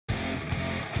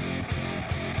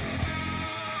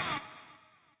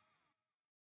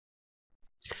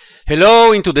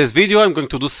Hello, in today's video I'm going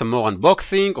to do some more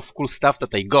unboxing of cool stuff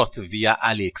that I got via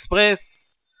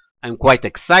AliExpress. I'm quite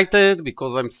excited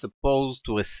because I'm supposed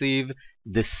to receive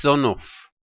the Sonoff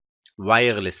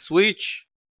wireless switch.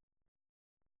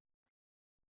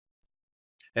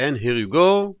 And here you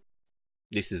go.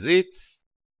 This is it.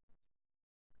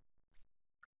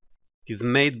 It is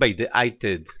made by the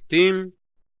Itead team,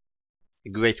 a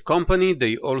great company.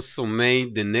 They also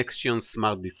made the next-gen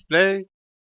smart display,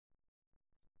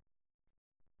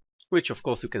 which of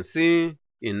course you can see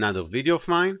in another video of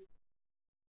mine.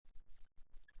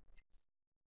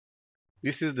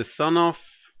 This is the Sonoff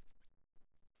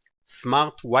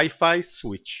smart Wi-Fi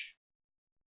switch.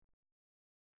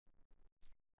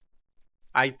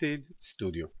 Itead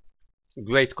Studio.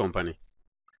 Great company.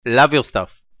 Love your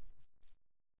stuff.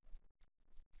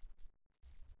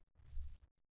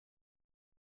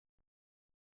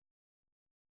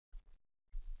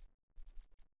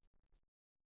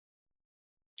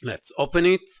 Let's open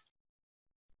it.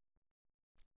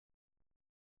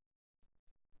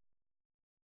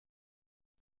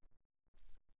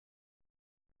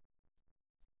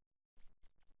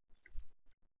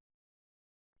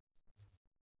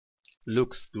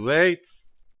 Looks great.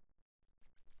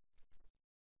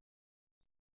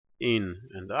 In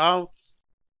and out.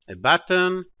 A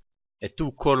button. A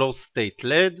 2-color state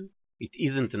LED. It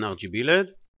isn't an RGB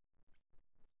LED.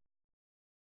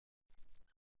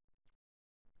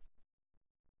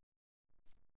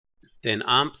 Ten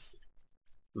amps.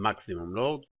 Maximum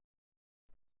load.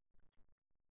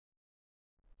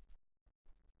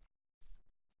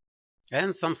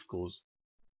 And some screws.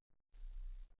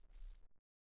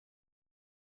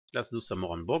 Let's do some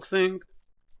more unboxing.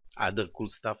 Other cool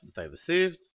stuff that I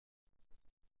received.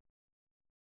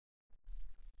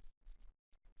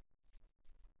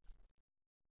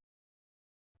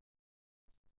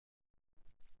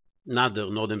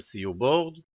 Another Node MCU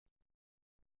board.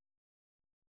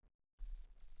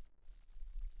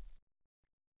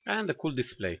 And a cool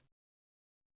display.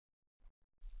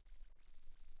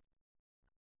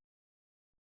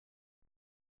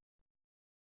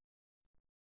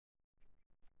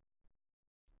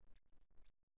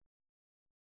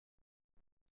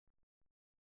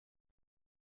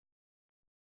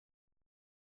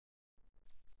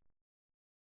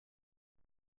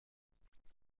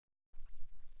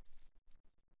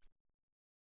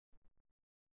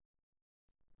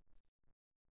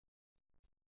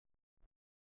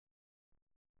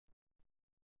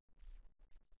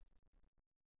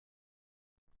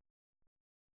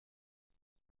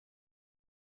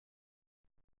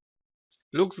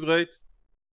 Looks great.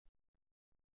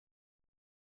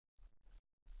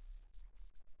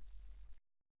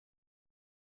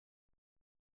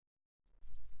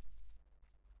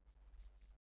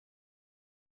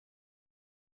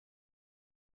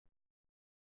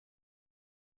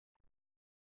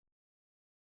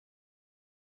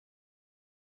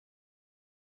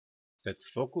 Let's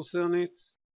focus on it.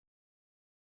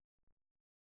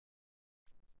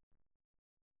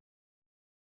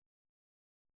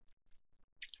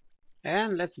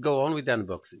 And let's go on with the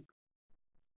unboxing.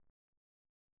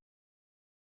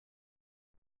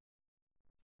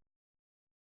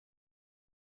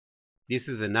 This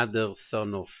is another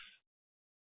Sonoff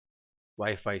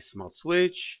Wi-Fi smart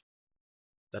switch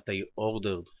that I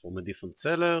ordered from a different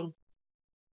seller.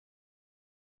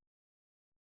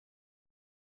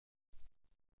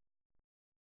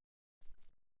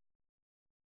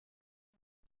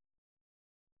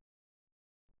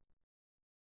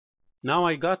 Now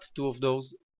I got two of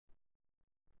those.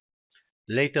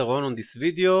 Later on this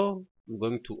video, I'm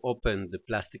going to open the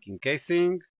plastic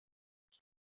encasing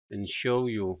and show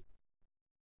you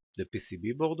the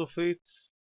PCB board of it.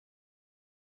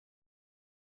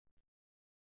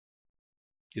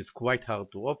 It's quite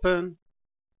hard to open.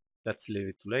 Let's leave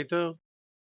it to later.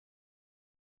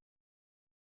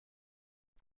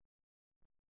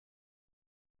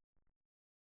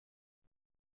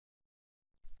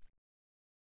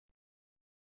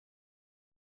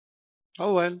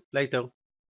 Oh well, later.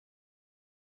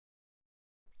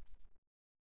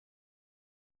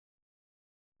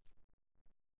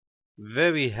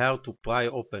 Very hard to pry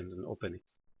open and open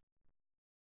it.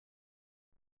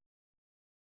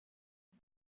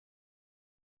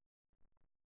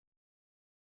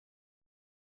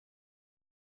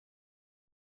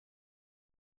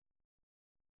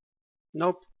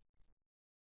 Nope.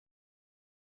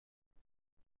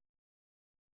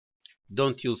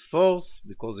 Don't use force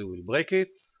because you will break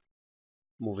it.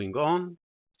 Moving on.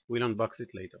 We'll unbox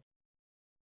it later.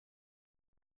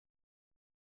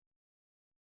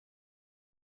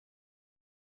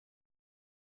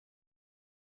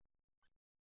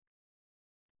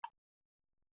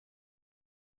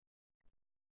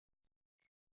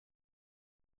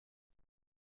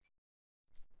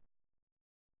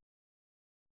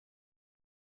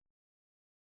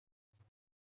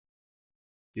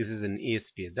 This is an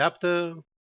ESP adapter.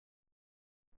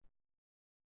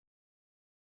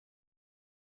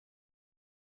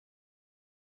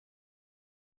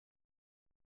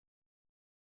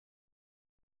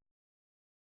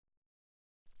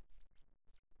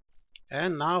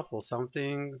 And now for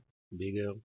something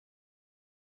bigger.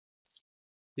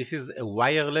 This is a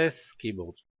wireless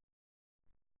keyboard.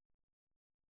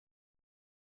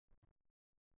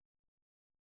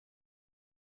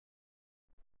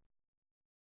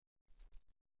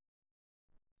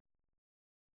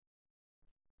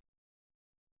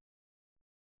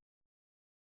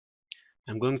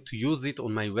 I'm going to use it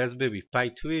on my Raspberry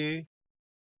Pi 3,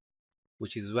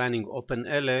 which is running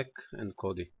OpenELEC and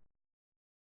Kodi.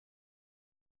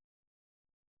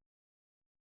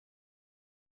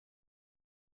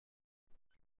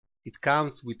 It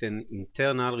comes with an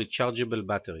internal rechargeable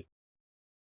battery.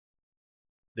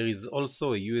 There is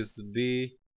also a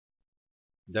USB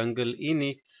dongle in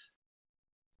it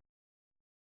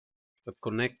that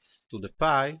connects to the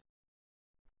Pi.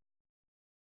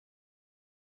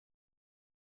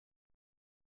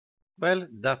 Well,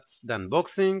 that's the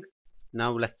unboxing.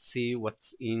 Now let's see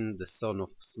what's in the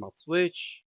Sonoff Smart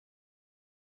Switch.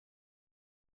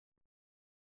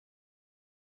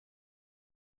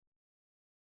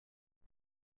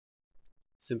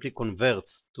 Simply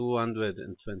converts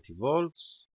 220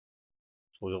 volts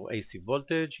for your AC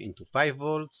voltage into 5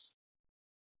 volts.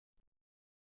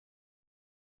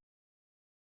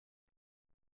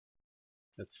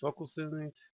 Let's focus on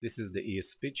it. This is the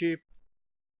ESP chip.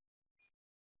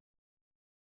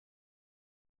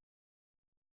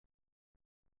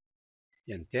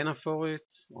 The antenna for it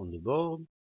on the board.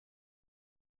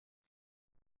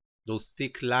 Those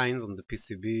thick lines on the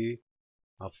PCB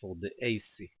are for the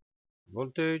AC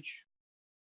voltage.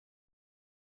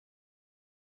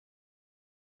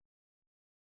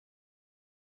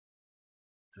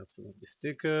 That's the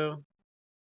sticker.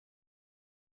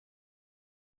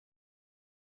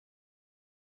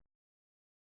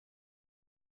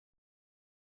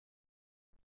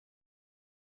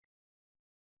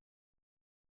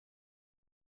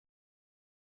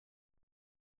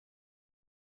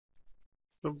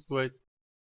 Looks great.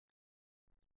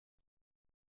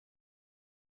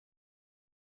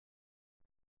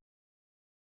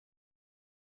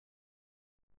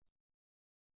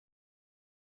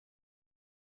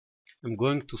 I'm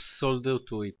going to solder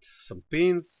to it some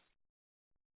pins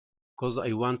because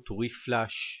I want to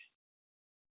reflash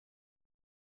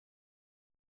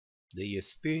the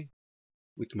ESP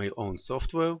with my own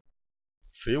software,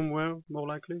 firmware more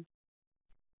likely.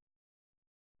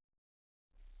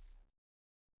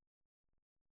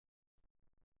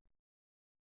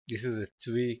 This is a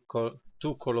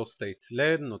two color state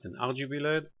LED, not an RGB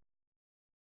LED.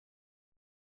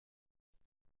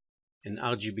 An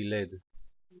RGB LED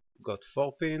got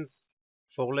 4 pins,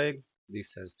 4 legs.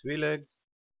 This has 3 legs,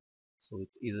 so it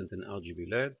isn't an RGB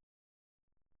LED.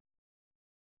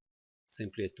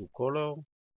 Simply a 2 color,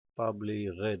 probably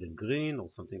red and green or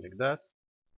something like that.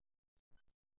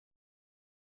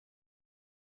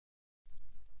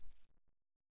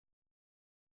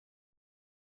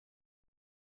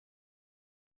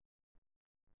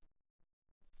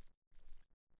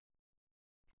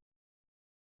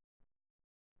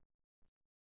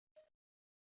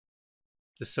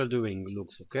 The soldering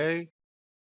looks okay.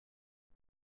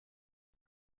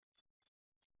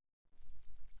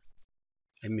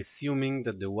 I'm assuming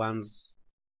that the ones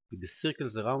with the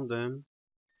circles around them,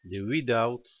 they read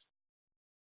out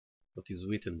what is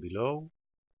written below.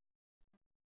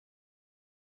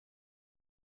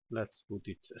 Let's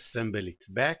assemble it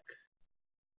back.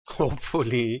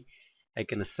 Hopefully I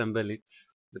can assemble it,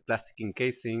 the plastic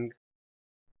encasing,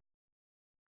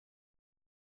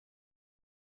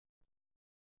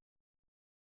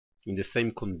 in the same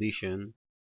condition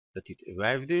that it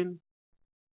arrived in.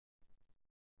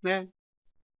 Yeah,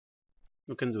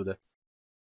 you can do that.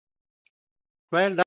 Well,